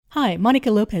Hi,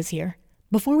 Monica Lopez here.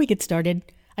 Before we get started,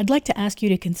 I'd like to ask you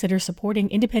to consider supporting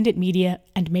independent media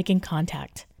and making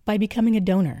contact by becoming a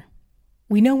donor.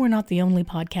 We know we're not the only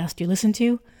podcast you listen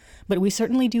to, but we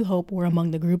certainly do hope we're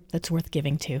among the group that's worth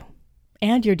giving to.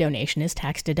 And your donation is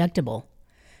tax deductible.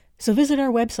 So visit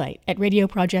our website at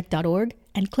radioproject.org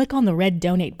and click on the red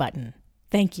donate button.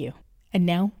 Thank you. And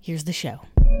now, here's the show.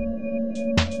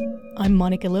 I'm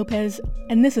Monica Lopez,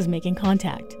 and this is Making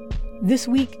Contact. This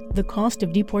week, the cost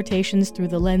of deportations through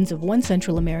the lens of one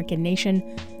Central American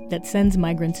nation that sends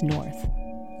migrants north,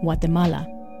 Guatemala.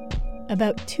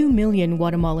 About 2 million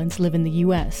Guatemalans live in the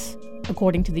U.S.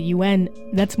 According to the UN,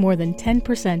 that's more than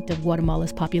 10% of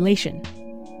Guatemala's population.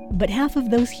 But half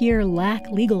of those here lack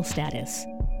legal status,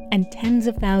 and tens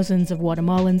of thousands of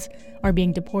Guatemalans are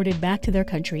being deported back to their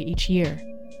country each year.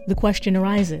 The question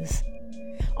arises,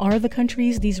 are the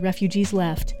countries these refugees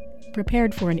left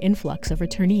prepared for an influx of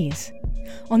returnees?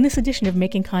 On this edition of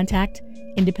Making Contact,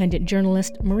 independent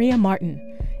journalist Maria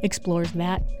Martin explores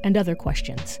that and other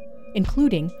questions,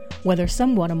 including whether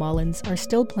some Guatemalans are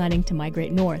still planning to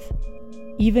migrate north,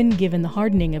 even given the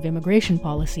hardening of immigration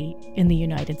policy in the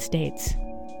United States.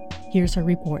 Here's her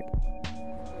report.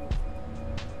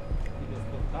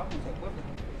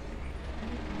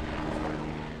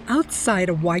 Outside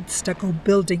a white stucco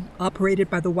building operated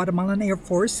by the Guatemalan Air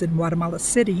Force in Guatemala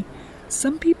City,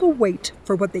 some people wait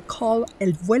for what they call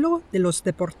el vuelo de los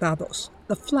deportados,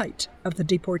 the flight of the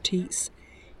deportees.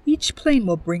 Each plane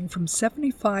will bring from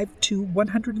 75 to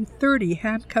 130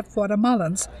 handcuffed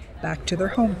Guatemalans back to their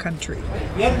home country.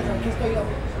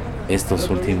 Estos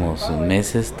últimos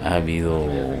meses ha habido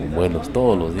vuelos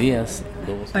todos los días.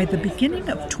 By the beginning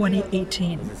of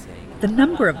 2018, the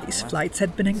number of these flights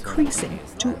had been increasing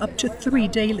to up to 3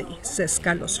 daily, says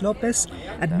Carlos Lopez,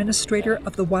 administrator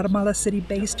of the Guatemala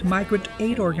City-based migrant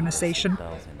aid organization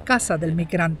Casa del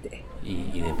Migrante.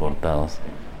 Y deportados.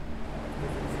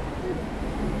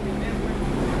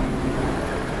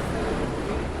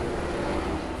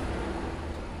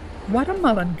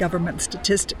 Guatemalan government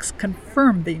statistics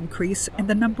confirm the increase in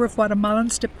the number of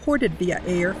Guatemalans deported via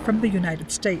air from the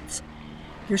United States.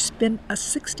 There's been a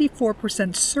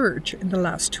 64% surge in the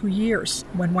last 2 years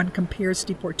when one compares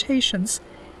deportations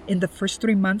in the first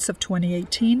 3 months of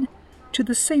 2018 to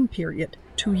the same period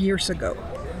 2 years ago.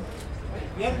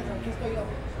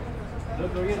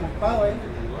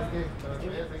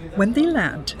 When they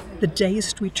land, the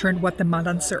dazed returned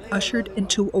Guatemalans are ushered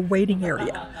into a waiting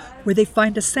area where they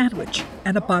find a sandwich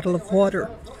and a bottle of water.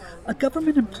 A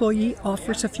government employee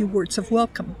offers a few words of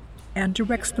welcome and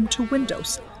directs them to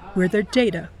windows where their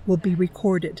data will be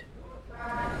recorded.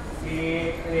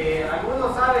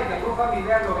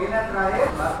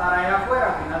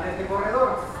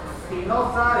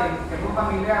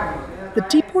 The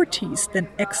deportees then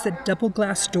exit double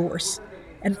glass doors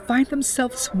and find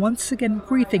themselves once again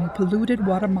breathing polluted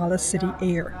Guatemala City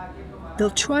air. They'll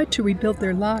try to rebuild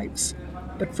their lives,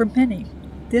 but for many,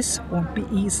 this won't be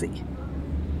easy.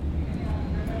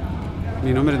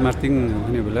 Mi nombre es Martín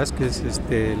Eugenio Velázquez.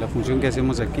 La función que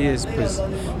hacemos aquí es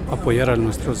apoyar a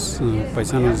nuestros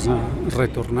paisanos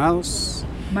retornados.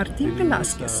 Martín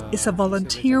Velázquez is a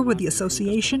volunteer with the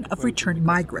Association of Returned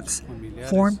Migrants,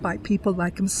 formed by people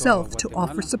like himself to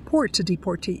offer support to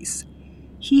deportees.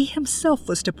 He himself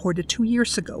was deported 2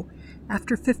 years ago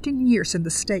after 15 years in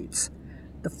the States.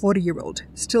 The 40-year-old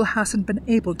still hasn't been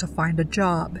able to find a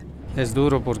job. Es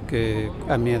duro porque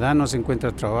a mi edad no se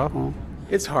encuentra trabajo.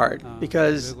 It's hard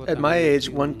because at my age,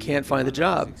 one can't find a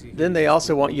job. Then they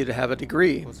also want you to have a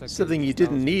degree, something you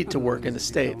didn't need to work in the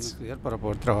States.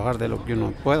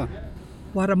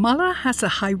 Guatemala has a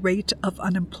high rate of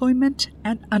unemployment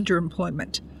and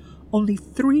underemployment. Only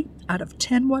 3 out of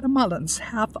 10 Guatemalans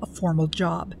have a formal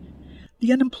job.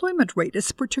 The unemployment rate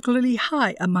is particularly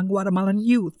high among Guatemalan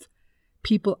youth.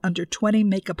 People under 20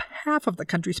 make up half of the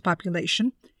country's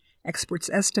population. Experts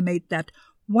estimate that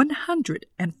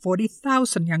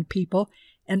 140,000 young people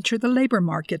enter the labor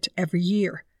market every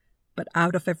year, but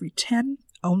out of every 10,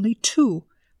 only 2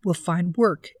 will find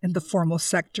work in the formal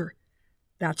sector.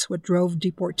 That's what drove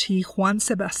deportee Juan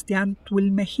Sebastián Tuil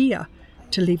Mejia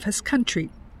to leave his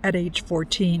country at age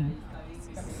 14.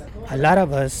 A lot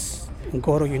of us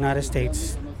go to the United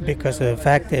States because of the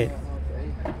fact that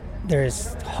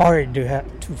it's hard to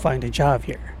find a job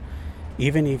here.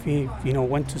 Even if you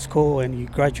went to school and you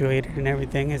graduated and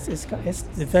everything, it's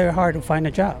very hard to find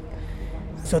a job.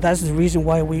 So that's the reason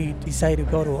why we decided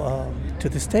to go to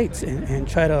the States and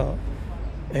try to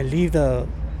live the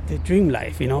dream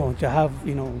life, to have,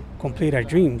 complete our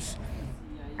dreams.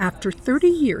 After 30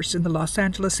 years in the Los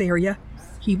Angeles area,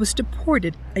 he was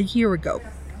deported a year ago.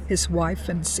 His wife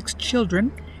and 6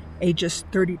 children ages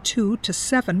 32 to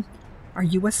 7, are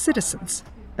U.S. citizens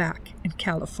back in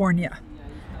California.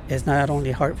 It's not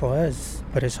only hard for us,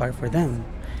 but it's hard for them.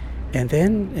 And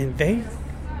they,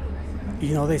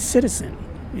 they're citizen.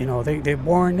 They're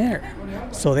born there.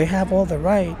 So they have all the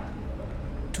right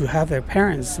to have their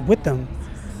parents with them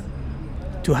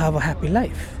to have a happy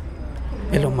life.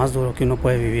 Es lo más duro que uno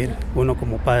puede vivir, uno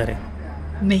como padre.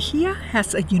 Mejia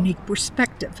has a unique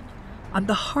perspective on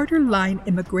the harder line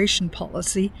immigration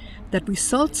policy that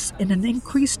results in an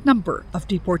increased number of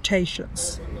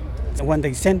deportations. When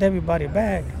they send everybody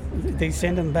back, they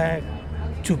send them back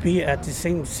to be at the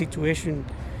same situation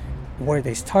where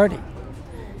they started.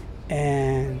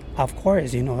 And of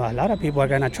course, a lot of people are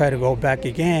going to try to go back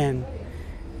again.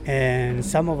 And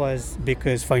some of us,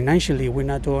 because financially we're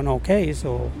not doing okay,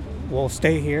 so we'll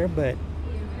stay here, but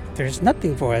there's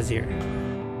nothing for us here.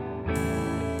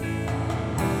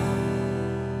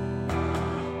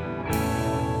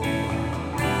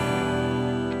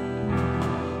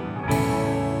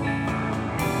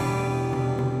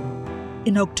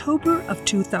 In October of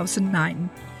 2009,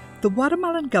 the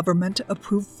Guatemalan government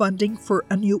approved funding for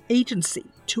a new agency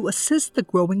to assist the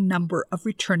growing number of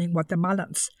returning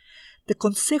Guatemalans. The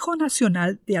Consejo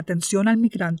Nacional de Atención al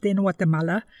Migrante in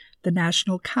Guatemala, the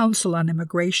National Council on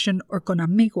Immigration, or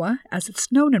CONAMIGUA, as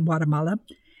it's known in Guatemala,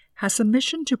 has a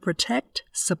mission to protect,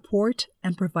 support,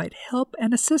 and provide help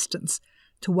and assistance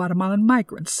to Guatemalan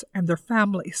migrants and their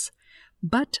families.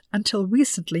 But until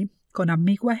recently,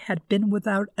 CONAMIGUA had been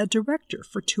without a director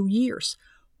for 2 years,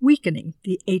 weakening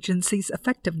the agency's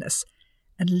effectiveness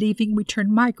and leaving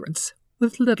returned migrants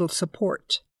with little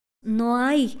support. No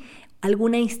hay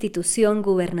alguna institución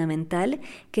gubernamental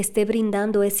que esté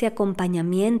brindando ese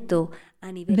acompañamiento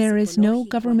a nivel There is no psicológico,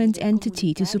 government a nivel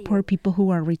entity to comunitario, support people who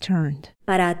are returned.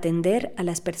 para atender a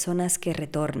las personas que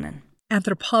retornan.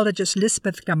 Anthropologist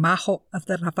Lisbeth Gramajo of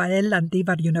the Rafael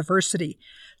Landívar University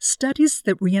studies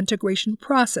the reintegration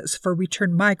process for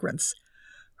returned migrants.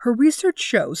 Her research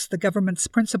shows the government's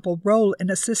principal role in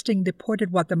assisting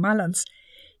deported Guatemalans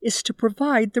is to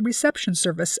provide the reception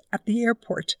service at the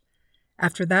airport.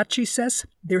 After that, she says,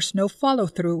 there's no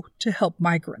follow-through to help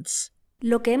migrants.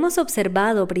 Lo que hemos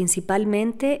observado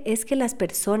principalmente es que las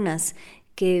personas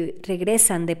que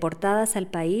regresan deportadas al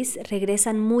país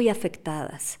regresan muy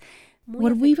afectadas.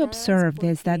 What we've observed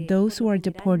is that those who are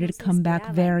deported come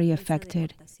back very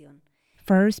affected.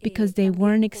 First, because they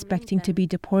weren't expecting to be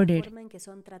deported.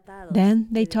 Then,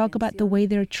 they talk about the way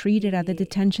they're treated at the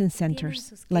detention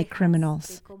centers, like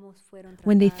criminals,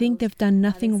 when they think they've done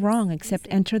nothing wrong except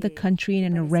enter the country in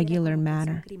an irregular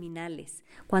manner.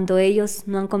 Cuando ellos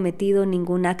no han cometido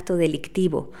ningún acto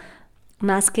delictivo,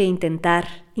 más que intentar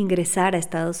ingresar a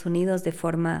Estados Unidos de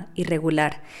forma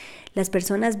irregular. Las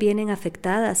personas vienen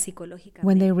afectadas psicológicamente.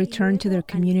 When they return to their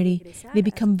community, they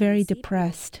become very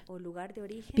depressed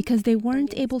because they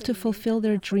weren't able to fulfill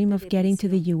their dream of getting to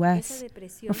the U.S.,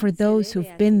 or for those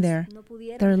who've been there,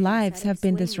 their lives have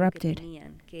been disrupted.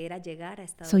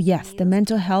 So yes, the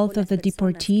mental health of the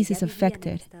deportees is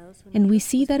affected, and we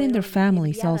see that in their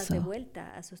families also.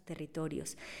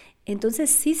 Entonces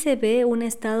sí se ve un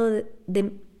estado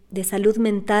de salud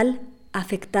mental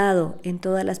afectado en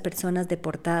todas las personas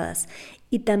deportadas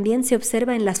y también se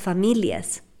observa en las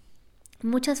familias.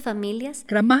 Muchas familias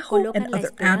Gramajo and other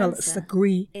analysts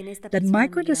agree that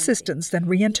migrant assistance and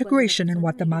reintegration in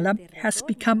Guatemala has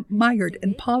become mired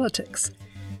in politics.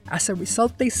 As a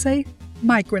result, they say,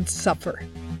 migrants suffer.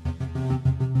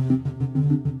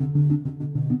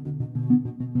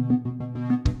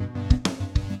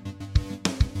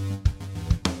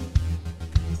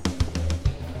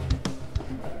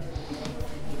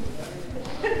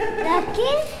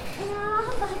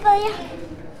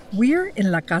 We're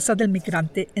in La Casa del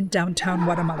Migrante in downtown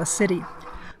Guatemala City.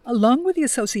 Along with the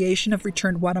Association of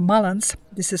Returned Guatemalans,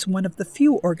 this is one of the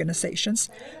few organizations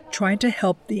trying to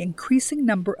help the increasing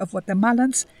number of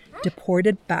Guatemalans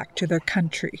deported back to their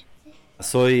country.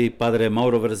 Soy Padre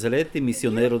Mauro Verzelletti,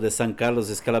 misionero de San Carlos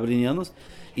Escalabrinianos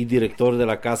y director de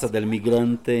la Casa del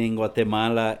Migrante en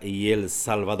Guatemala y El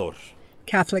Salvador.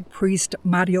 Catholic priest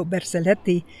Mario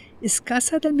Verzelletti is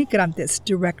Casa del Migrante's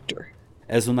director.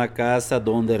 Es una casa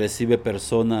donde recibe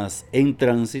personas en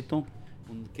tránsito.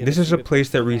 This is a place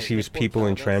that receives people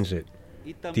in transit,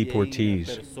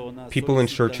 deportees, people in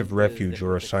search of refuge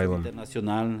or asylum.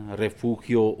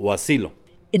 Refugio o asilo.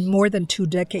 In more than 2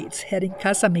 decades heading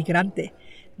Casa Migrante,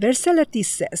 Verzelletti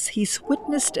says he's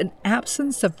witnessed an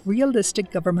absence of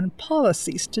realistic government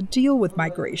policies to deal with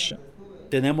migration.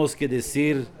 Tenemos que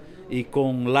decir, y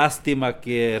con lástima,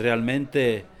 que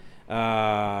realmente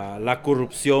la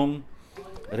corrupción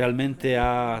realmente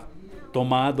ha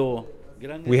tomado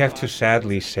We have to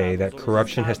sadly say that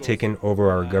corruption has taken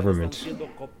over our governments.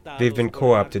 They've been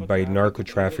co-opted by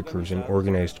narco-traffickers and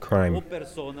organized crime,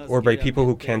 or by people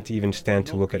who can't even stand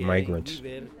to look at migrants,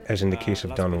 as in the case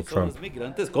of Donald Trump.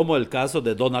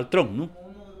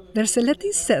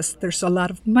 Verzelletti says there's a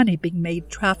lot of money being made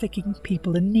trafficking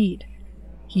people in need.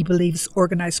 He believes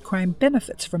organized crime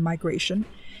benefits from migration,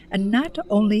 and not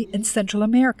only in Central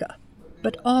America,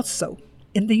 but also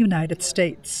in the United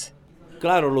States.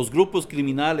 Claro, los grupos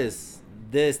criminales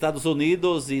de Estados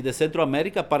Unidos y de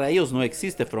Centroamérica, para ellos no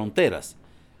existen fronteras.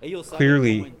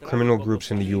 Clearly, criminal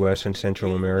groups in the U.S. and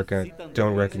Central America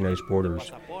don't recognize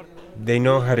borders. They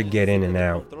know how to get in and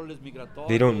out.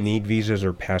 They don't need visas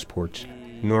or passports,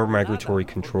 nor migratory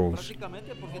controls.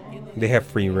 They have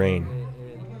free reign.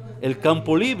 El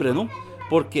campo libre, ¿no?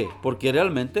 ¿Por qué? Porque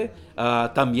realmente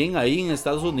también ahí en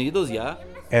Estados Unidos ya.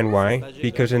 And why?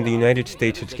 Because in the United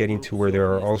States it's getting to where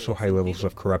there are also high levels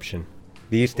of corruption.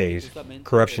 These days,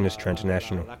 corruption is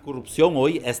transnational. La corrupción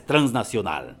hoy es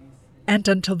transnacional. And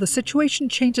until the situation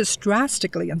changes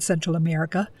drastically in Central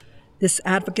America, this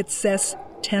advocate says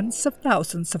tens of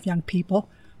thousands of young people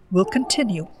will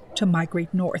continue to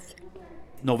migrate north.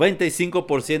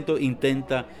 95%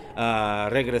 intenta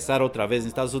regresar otra vez en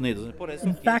Estados Unidos.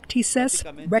 In fact, he says,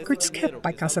 records kept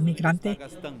by Casa Migrante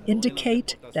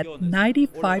indicate that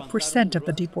 95% of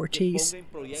the deportees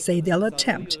say they'll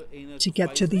attempt to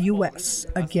get to the U.S.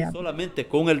 again. Solamente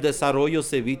con el desarrollo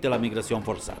se evita la migración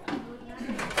forzada.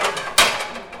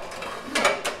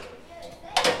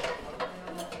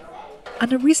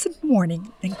 On a recent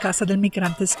morning in Casa del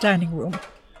Migrante's dining room,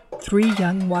 3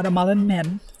 young Guatemalan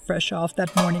men, fresh off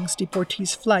that morning's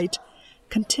deportees' flight,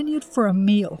 continued for a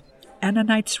meal and a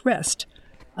night's rest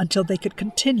until they could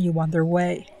continue on their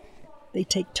way. They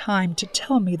take time to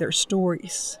tell me their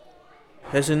stories.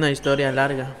 Es una historia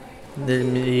larga.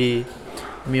 Mi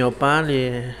papá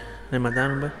le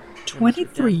mataron.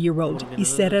 23-year-old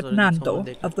Iser Hernando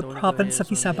of the province of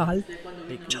Izabal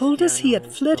told us he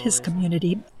had fled his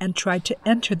community and tried to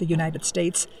enter the United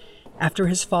States after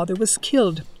his father was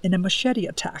killed in a machete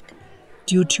attack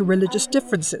due to religious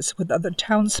differences with other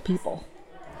townspeople.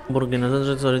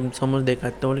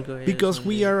 Because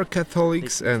we are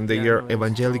Catholics and they are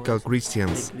evangelical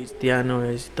Christians.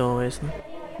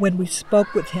 When we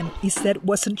spoke with him, he said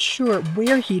wasn't sure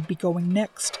where he'd be going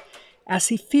next, as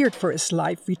he feared for his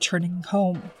life returning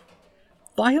home.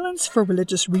 Violence for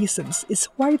religious reasons is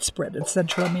widespread in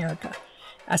Central America,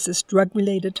 as is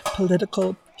drug-related,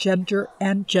 political, gender,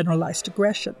 and generalized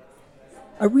aggression.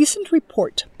 A recent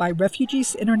report by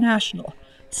Refugees International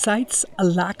cites a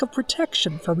lack of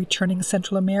protection for returning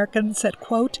Central Americans at,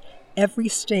 quote, every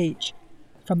stage,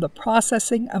 from the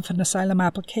processing of an asylum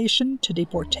application to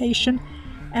deportation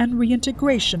and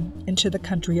reintegration into the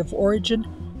country of origin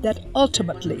that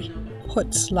ultimately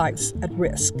puts lives at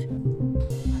risk.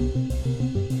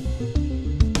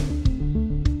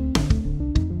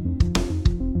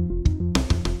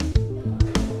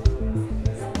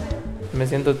 Me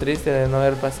siento triste de no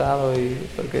haber pasado y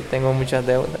porque tengo muchas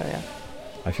deudas ya.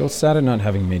 I feel sad at not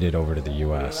having made it over to the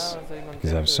U.S.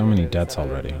 because I have so many debts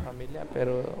already.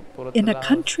 In a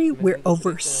country where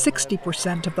over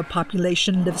 60% of the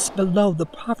population lives below the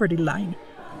poverty line,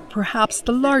 perhaps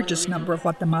the largest number of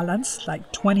Guatemalans,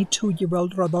 like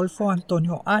 22-year-old Rodolfo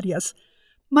Antonio Arias,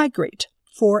 migrate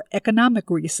for economic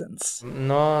reasons.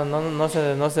 No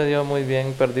se dio muy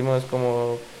bien, perdimos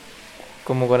como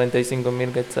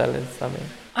 45,000 quetzales también.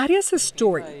 Arias'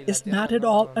 story is not at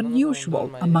all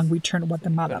unusual among returned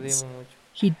Guatemalans.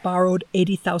 He'd borrowed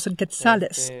 80,000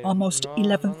 quetzales, almost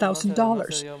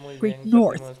 $11,000, straight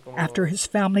north after his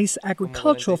family's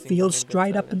agricultural fields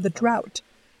dried up in the drought,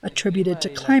 attributed to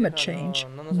climate change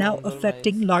now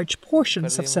affecting large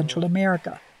portions of Central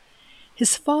America.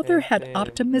 His father had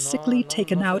optimistically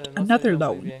taken out another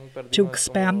loan to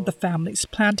expand the family's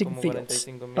planting fields,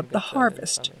 but the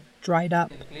harvest dried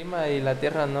up.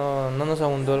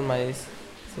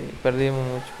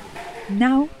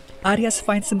 Now, Arias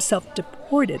finds himself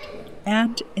deported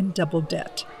and in double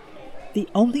debt. The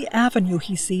only avenue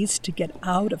he sees to get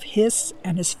out of his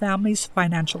and his family's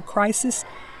financial crisis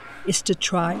is to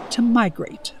try to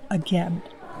migrate again.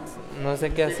 No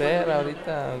sé qué hacer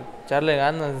ahorita, echarle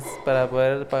ganas para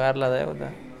poder pagar la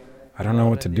deuda. I don't know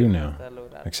what to do now,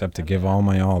 except to give all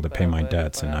my all to pay my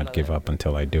debts and not give up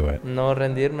until I do it. No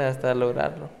rendirme hasta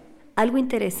lograrlo. Algo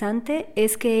interesante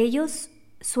es que ellos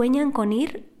sueñan con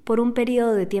ir por un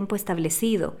periodo de tiempo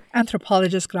establecido.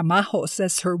 Anthropologist Gramajo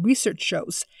says her research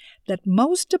shows that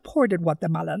most deported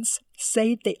Guatemalans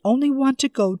say they only want to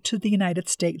go to the United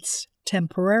States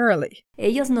temporarily.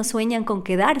 Ellos no sueñan con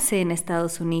quedarse en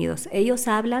Estados Unidos. Ellos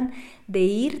hablan de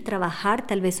ir, trabajar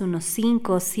tal vez unos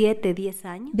 5, 7, 10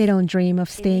 años. They don't dream of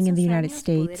staying in the United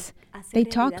States. They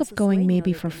talk of going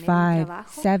maybe for 5,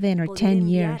 7, or 10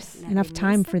 years, enough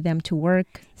time for them to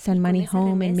work, send money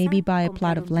home, and maybe buy a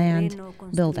plot of land,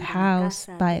 build a house,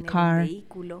 buy a car.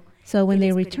 So when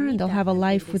they return, they'll have a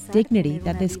life with dignity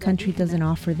that this country doesn't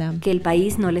offer them. Que el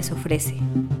país no les ofrece.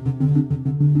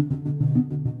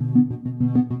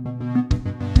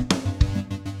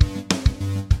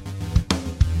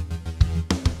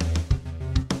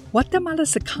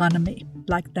 Guatemala's economy,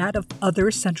 like that of other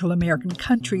Central American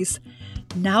countries,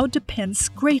 now depends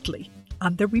greatly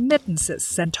on the remittances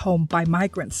sent home by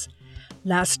migrants.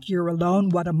 Last year alone,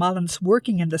 Guatemalans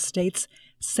working in the States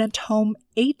sent home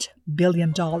 $8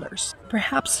 billion.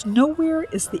 Perhaps nowhere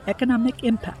is the economic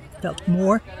impact felt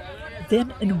more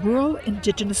than in rural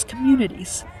indigenous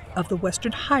communities of the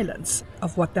Western Highlands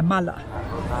of Guatemala.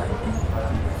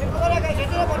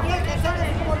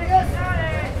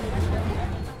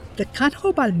 The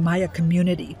Canjobal Maya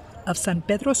community of San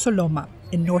Pedro Soloma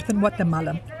in northern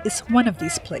Guatemala is one of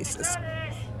these places.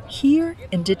 Here,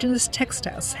 indigenous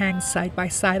textiles hang side by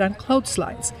side on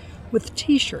clotheslines with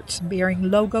T-shirts bearing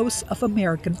logos of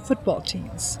American football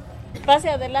teams. Pase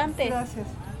adelante.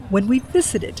 When we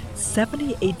visited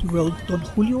 78-year-old Don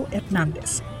Julio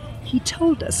Hernandez, he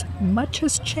told us much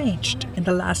has changed in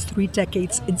the last 3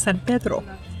 decades in San Pedro,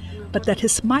 but that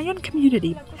his Mayan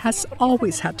community has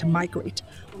always had to migrate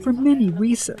for many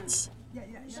reasons.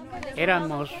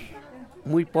 Éramos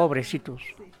muy pobrecitos,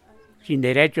 sin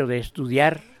derecho de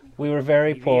estudiar. We were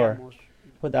very poor,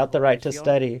 without the right to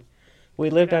study.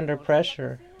 We lived under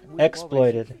pressure,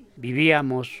 exploited.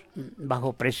 Vivíamos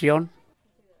bajo presión.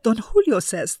 Don Julio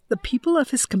says the people of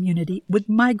his community would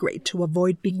migrate to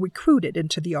avoid being recruited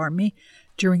into the army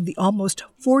during the almost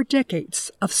 4 decades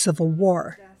of civil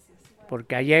war.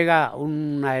 Porque llega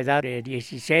una edad de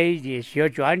 16,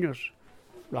 18 años,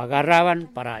 lo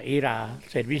agarraban para ir a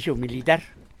servicio militar.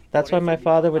 That's why my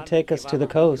father would take us to the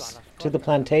coast, to the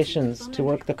plantations, to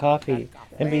work the coffee,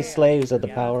 and be slaves of the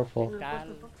powerful.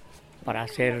 Para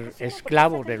ser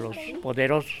esclavos de los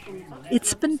poderosos.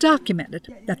 It's been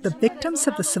documented that the victims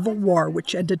of the Civil War,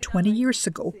 which ended 20 years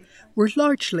ago, were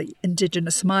largely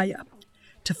indigenous Maya.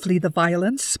 To flee the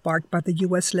violence sparked by the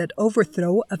U.S.-led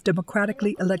overthrow of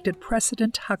democratically elected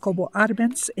President Jacobo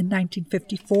Arbenz in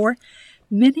 1954,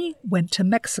 many went to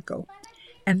Mexico,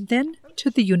 and then to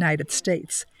the United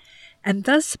States, and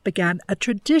thus began a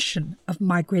tradition of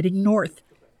migrating north.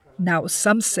 Now,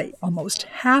 some say almost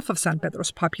half of San Pedro's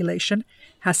population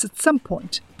has at some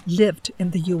point lived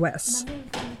in the U.S.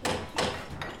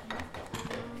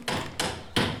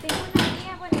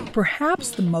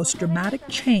 Perhaps the most dramatic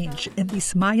change in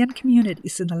these Mayan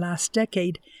communities in the last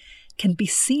decade can be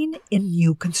seen in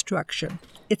new construction.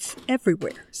 It's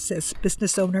everywhere, says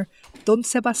business owner Don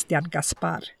Sebastián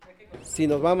Gaspar. Si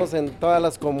nos vamos en todas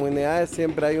las comunidades,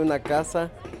 siempre hay una casa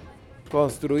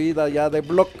construida ya de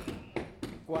block.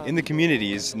 In the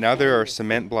communities, now there are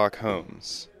cement block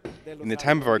homes. In the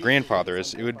time of our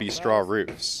grandfathers, it would be straw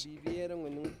roofs.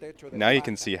 Now you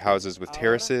can see houses with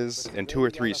terraces and 2 or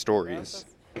 3 stories.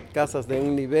 Casas de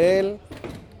un nivel,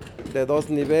 de 2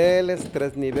 niveles,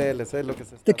 3 niveles.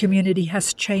 The community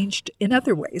has changed in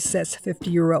other ways, says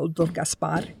 50-year-old Don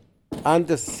Gaspar.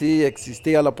 Antes sí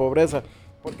existía la pobreza.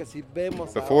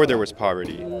 Before there was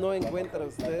poverty.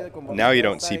 Now you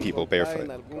don't see people barefoot.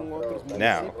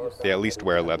 Now they at least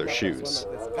wear leather shoes.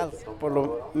 Por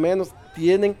lo menos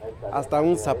tienen hasta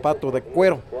un zapato de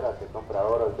cuero.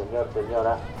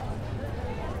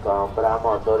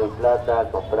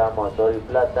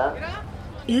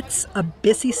 It's a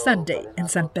busy Sunday in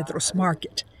San Pedro's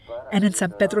market and in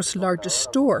San Pedro's largest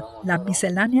store, La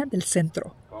Miscelánea del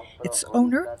Centro. Its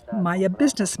owner, Maya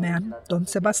businessman Don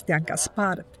Sebastián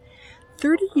Gaspar.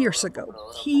 30 years ago,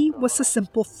 he was a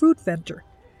simple fruit vendor.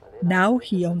 Now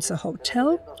he owns a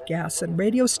hotel, gas and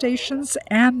radio stations,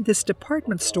 and this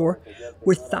department store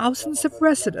where thousands of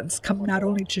residents come not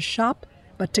only to shop,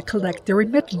 but to collect their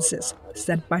remittances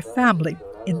sent by family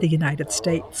in the United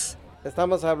States.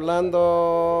 Estamos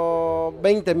hablando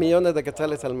 20 millones de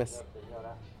quetzales al mes.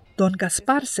 Don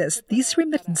Gaspar says these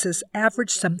remittances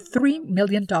average some $3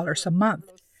 million a month.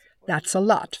 That's a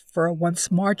lot for a once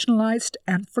marginalized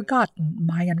and forgotten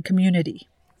Mayan community.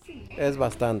 Es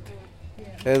bastante.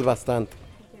 Es bastante.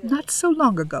 Not so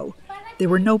long ago, there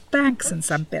were no banks in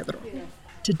San Pedro.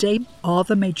 Today, all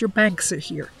the major banks are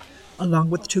here. along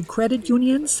with 2 credit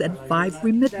unions and 5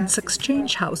 remittance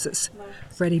exchange houses.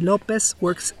 Freddy Lopez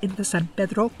works in the San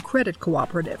Pedro Credit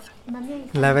Cooperative.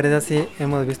 La verdad sí,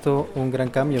 hemos visto un gran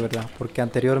cambio, ¿verdad? Porque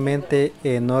anteriormente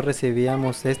no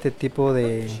recibíamos este tipo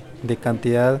de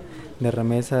cantidad de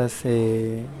remesas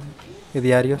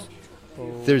diarios.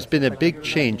 There's been a big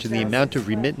change in the amount of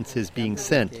remittances being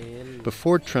sent.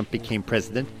 Before Trump became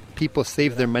president, people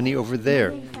saved their money over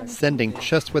there, sending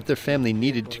just what their family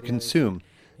needed to consume.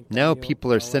 Now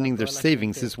people are sending their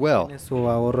savings as well. Su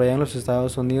ahorro allá en los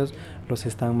Estados Unidos los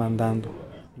están mandando.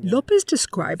 Lopez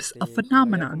describes a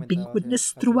phenomenon being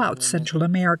witnessed throughout Central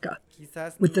America.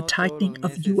 With the tightening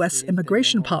of U.S.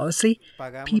 immigration policy,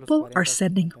 people are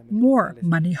sending more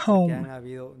money home.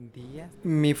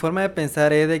 Mi forma de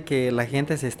pensar es de que la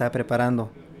gente se está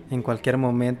preparando. En cualquier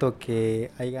momento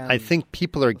que haya... I think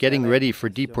people are getting ready for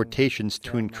deportations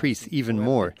to increase even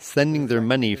more, sending their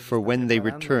money for when they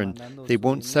return. They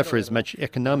won't suffer as much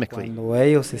economically. Cuando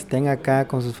ellos estén acá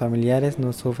con sus familiares,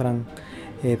 no sufran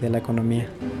de la economía.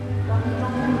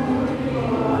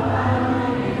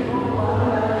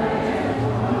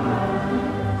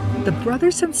 The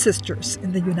brothers and sisters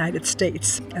in the United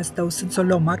States, as those in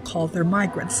Soloma call their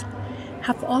migrants,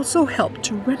 have also helped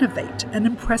to renovate an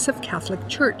impressive Catholic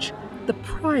church, the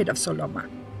pride of Soloma.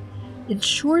 In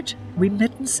short,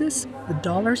 remittances, the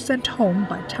dollars sent home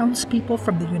by townspeople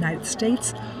from the United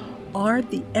States, are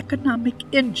the economic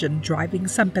engine driving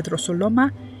San Pedro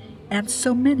Soloma and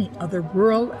so many other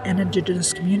rural and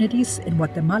indigenous communities in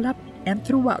Guatemala and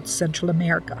throughout Central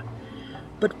America.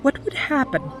 But what would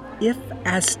happen if,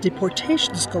 as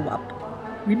deportations go up,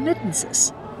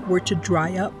 remittances were to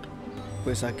dry up?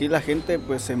 Pues aquí la gente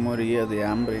pues se moría de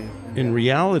hambre. In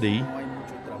reality,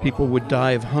 people would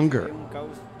die of hunger.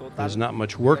 There's not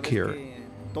much work here.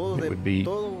 It would be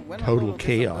total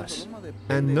chaos.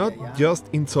 And not just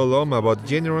in Soloma, but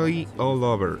generally all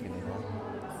over.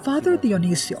 Father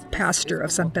Dionisio, pastor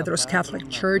of San Pedro's Catholic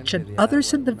Church, and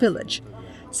others in the village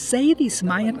say these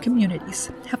Mayan communities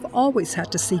have always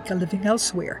had to seek a living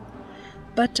elsewhere.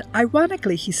 But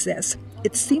ironically, he says,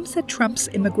 it seems that Trump's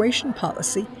immigration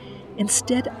policy,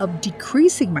 instead of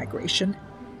decreasing migration,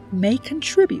 may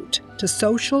contribute to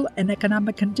social and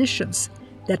economic conditions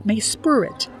that may spur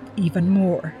it even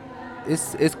more.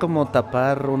 Es como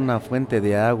tapar una fuente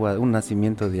de agua, un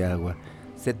nacimiento de agua.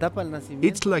 Se tapa el nacimiento.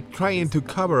 It's like trying to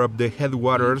cover up the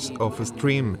headwaters of a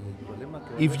stream.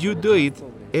 If you do it,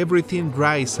 everything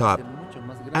dries up,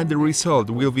 and the result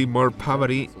will be more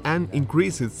poverty and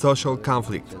increased social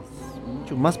conflict.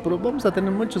 Vamos a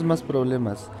tener muchos más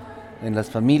problemas en las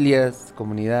familias,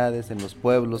 comunidades, en los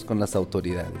pueblos, con las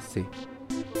autoridades, sí.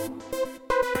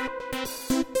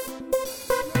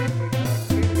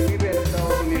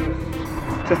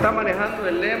 Se está manejando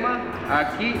el lema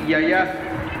aquí y allá,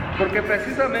 porque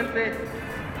precisamente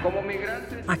como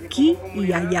migrantes... Aquí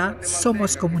y allá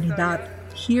somos comunidad.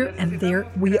 Here and there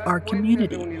we are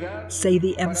community, say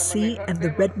the MC and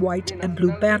the red, white, and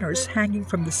blue banners hanging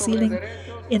from the ceiling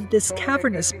in this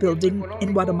cavernous building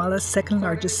in Guatemala's second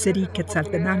largest city,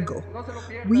 Quetzaltenango.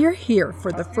 We are here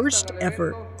for the first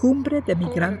ever Cumbre de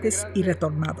Migrantes y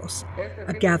Retornados,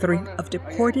 a gathering of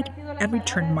deported and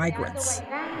returned migrants.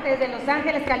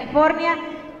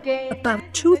 About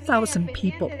 2,000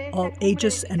 people, all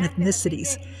ages and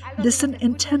ethnicities, listen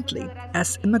intently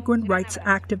as immigrant rights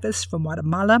activists from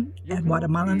Guatemala and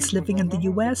Guatemalans living in the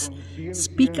U.S.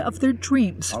 speak of their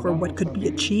dreams for what could be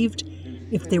achieved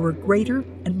if there were greater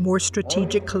and more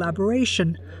strategic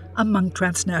collaboration among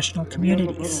transnational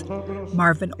communities.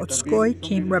 Marvin Otzkoy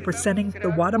came representing the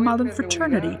Guatemalan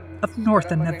fraternity of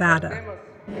Northern Nevada.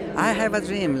 I have a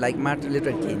dream, like Martin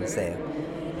Luther King said.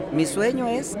 Mi sueño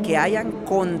es que hayan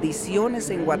condiciones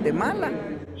en Guatemala.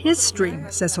 His dream,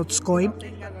 says Otzkoy,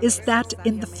 is that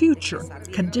in the future,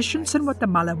 conditions in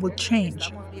Guatemala will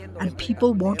change and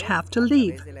people won't have to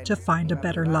leave to find a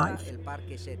better life.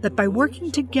 That by working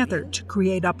together to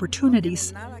create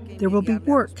opportunities, there will be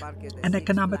work and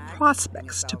economic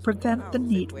prospects to prevent the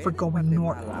need for going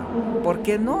north. ¿Por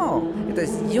qué no?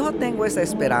 Entonces, yo tengo esa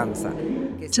esperanza.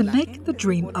 To make the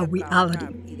dream a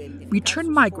reality, returned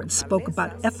migrants spoke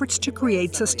about efforts to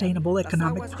create sustainable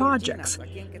economic projects,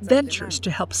 ventures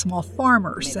to help small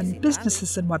farmers and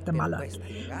businesses in Guatemala,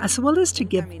 as well as to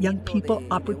give young people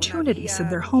opportunities in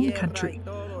their home country,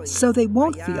 so they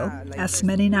won't feel, as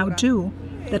many now do,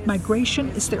 that migration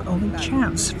is their only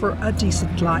chance for a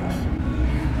decent life.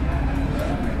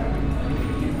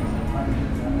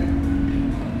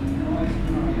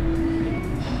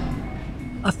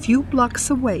 A few blocks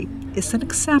away is an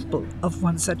example of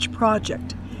one such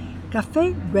project.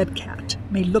 Café Red Cat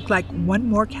may look like one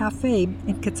more cafe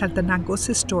in Quetzaltenango's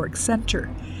historic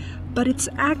center, but it's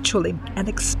actually an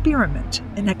experiment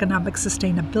in economic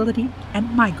sustainability and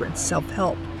migrant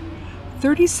self-help.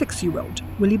 36-year-old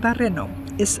Willie Barreno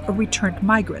is a returned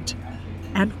migrant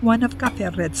and one of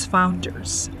Café Red's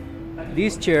founders.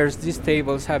 These chairs, these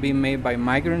tables have been made by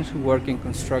migrants who work in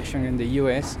construction in the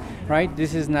U.S., right?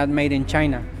 This is not made in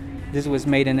China. This was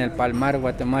made in El Palmar,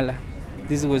 Guatemala.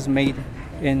 This was made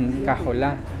in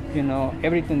Cajola. You know,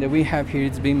 everything that we have here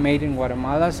is being made in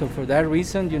Guatemala. So for that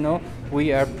reason, you know,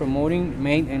 we are promoting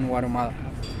made in Guatemala.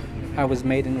 I was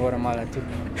made in Guatemala too.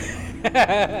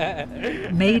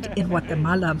 Made in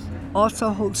Guatemala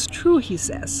also holds true, he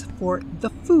says, for the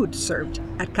food served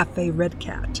at Café Red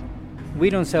Cat. We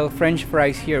don't sell French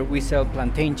fries here, we sell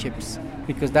plantain chips,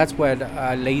 because that's what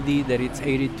a lady that is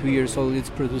 82 years old is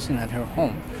producing at her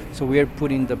home. So we are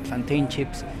putting the plantain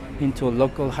chips into a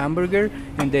local hamburger,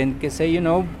 and then can say, you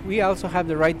know, we also have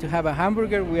the right to have a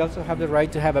hamburger, we also have the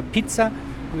right to have a pizza,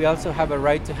 we also have a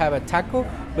right to have a taco,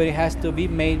 but it has to be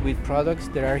made with products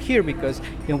that are here, because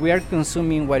if we are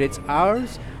consuming what is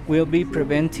ours, we'll be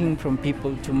preventing from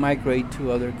people to migrate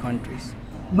to other countries.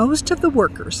 Most of the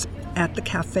workers at the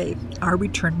cafe are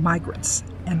returned migrants,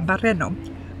 and Barreno,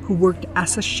 who worked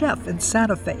as a chef in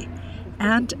Santa Fe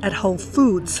and at Whole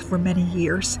Foods for many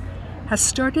years, has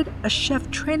started a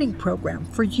chef training program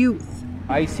for youth.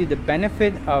 I see the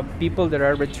benefit of people that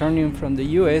are returning from the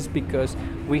U.S. because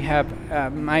we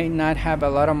have might not have a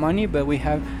lot of money, but we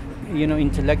have, you know,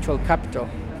 intellectual capital.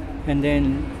 And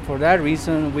then for that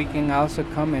reason, we can also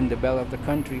come and develop the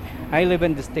country. I live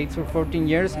in the States for 14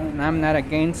 years, and I'm not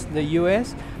against the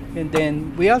U.S. And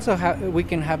then we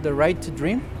can have the right to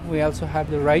dream. We also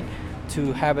have the right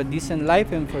to have a decent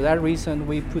life. And for that reason,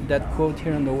 we put that quote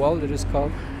here on the wall that is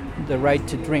called the right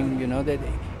to dream, you know.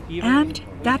 And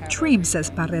that dream, says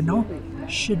Barreno,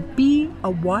 should be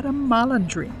a Guatemalan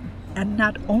dream and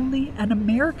not only an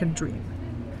American dream,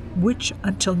 which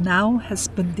until now has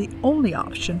been the only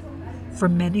option for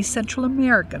many Central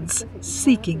Americans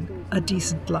seeking a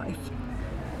decent life.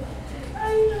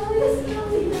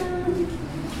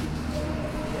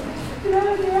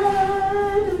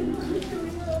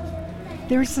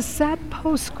 There's a sad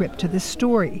postscript to this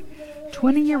story.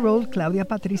 20-year-old Claudia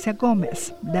Patricia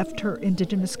Gomez left her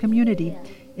indigenous community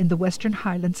in the western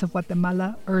highlands of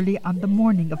Guatemala early on the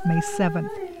morning of May 7th.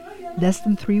 Less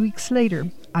than 3 weeks later,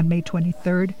 on May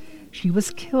 23rd, she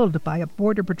was killed by a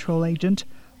Border Patrol agent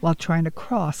while trying to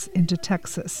cross into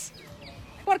Texas.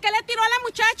 ¿Por qué le tiró a la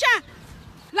muchacha?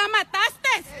 ¡La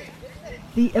mataste!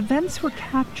 The events were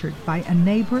captured by a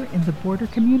neighbor in the border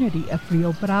community of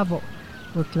Rio Bravo,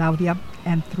 where Claudia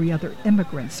and 3 other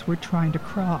immigrants were trying to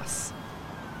cross.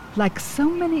 Like so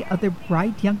many other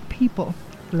bright young people,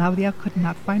 Claudia could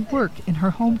not find work in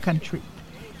her home country,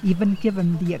 even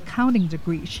given the accounting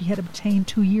degree she had obtained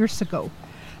 2 years ago.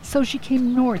 So she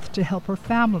came north to help her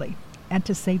family and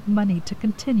to save money to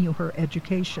continue her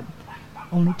education,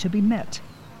 only to be met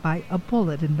by a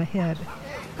bullet in the head.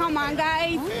 Come on,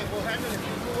 guys.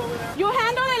 You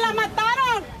handle it, la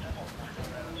mataron.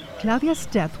 Claudia's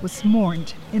death was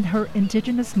mourned in her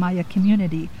indigenous Maya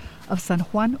community of San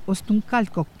Juan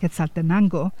Ostuncalco,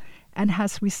 Quetzaltenango, and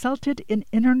has resulted in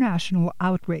international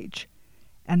outrage.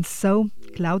 And so,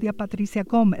 Claudia Patricia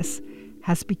Gomez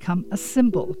has become a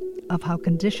symbol of how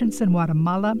conditions in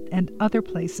Guatemala and other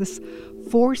places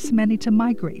force many to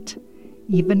migrate,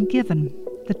 even given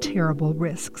the terrible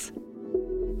risks.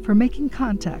 For Making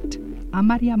Contact, I'm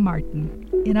Maria Martin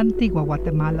in Antigua,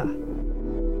 Guatemala.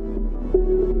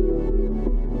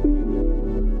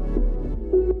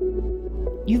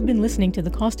 You've been listening to The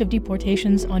Cost of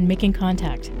Deportations on Making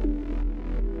Contact.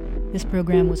 This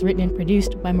program was written and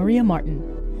produced by Maria Martin.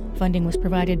 Funding was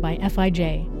provided by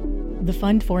FIJ, the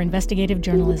Fund for Investigative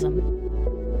Journalism.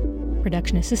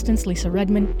 Production assistants Lisa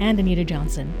Redman and Anita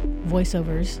Johnson.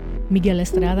 Voiceovers Miguel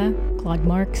Estrada, Claude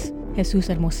Marks, Jesus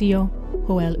Hermosillo,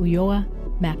 Joel Ulloa,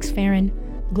 Max Farron,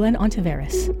 Glenn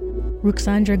Ontiveros,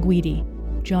 Ruxandra Guidi,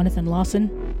 Jonathan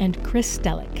Lawson, and Chris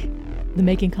Stellick. The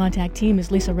Making Contact team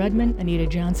is Lisa Redman, Anita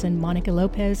Johnson, Monica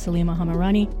Lopez, Salima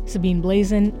Hamarani, Sabine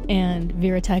Blazin, and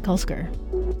Vera Taikulsker.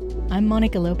 I'm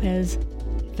Monica Lopez.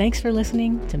 Thanks for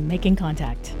listening to Making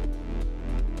Contact.